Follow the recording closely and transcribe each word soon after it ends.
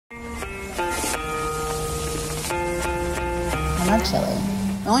love chili.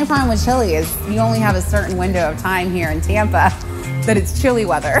 The only problem with chili is you only have a certain window of time here in Tampa that it's chili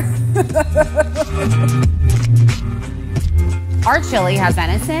weather. Our chili has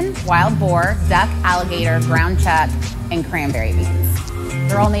venison, wild boar, duck, alligator, ground chuck, and cranberry beans.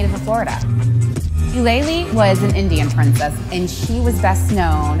 They're all native to Florida. Ulele was an Indian princess, and she was best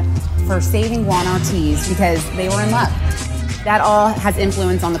known for saving Juan Ortiz because they were in love. That all has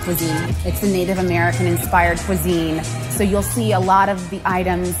influence on the cuisine. It's a Native American inspired cuisine. So you'll see a lot of the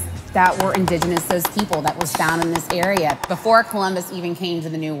items that were indigenous to those people that was found in this area before Columbus even came to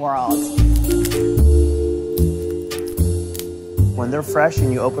the New World. When they're fresh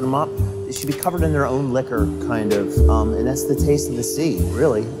and you open them up, they should be covered in their own liquor, kind of. And that's the taste of the sea,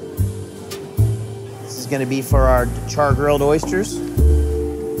 really. This is gonna be for our char-grilled oysters.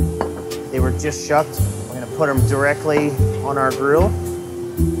 They were just shucked. We're gonna put them directly on our grill.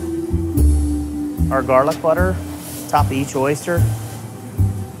 Our garlic butter, top of each oyster. You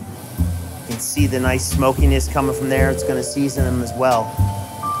can see the nice smokiness coming from there. It's gonna season them as well.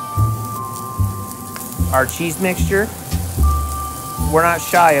 Our cheese mixture, we're not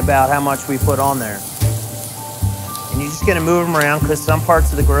shy about how much we put on there. And you're just gonna move them around because some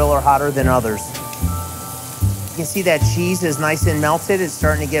parts of the grill are hotter than others. You can see that cheese is nice and melted. It's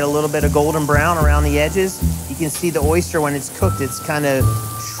starting to get a little bit of golden brown around the edges. You can see the oyster when it's cooked, it's kind of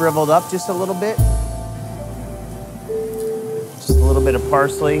shriveled up just a little bit. Just a little bit of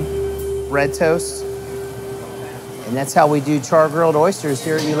parsley, red toast. And that's how we do char-grilled oysters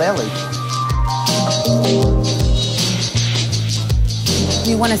here at Ulele.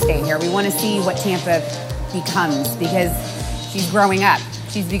 We want to stay here. We want to see what Tampa becomes because she's growing up.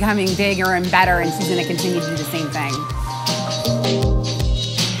 She's becoming bigger and better, and she's going to continue to do the same thing.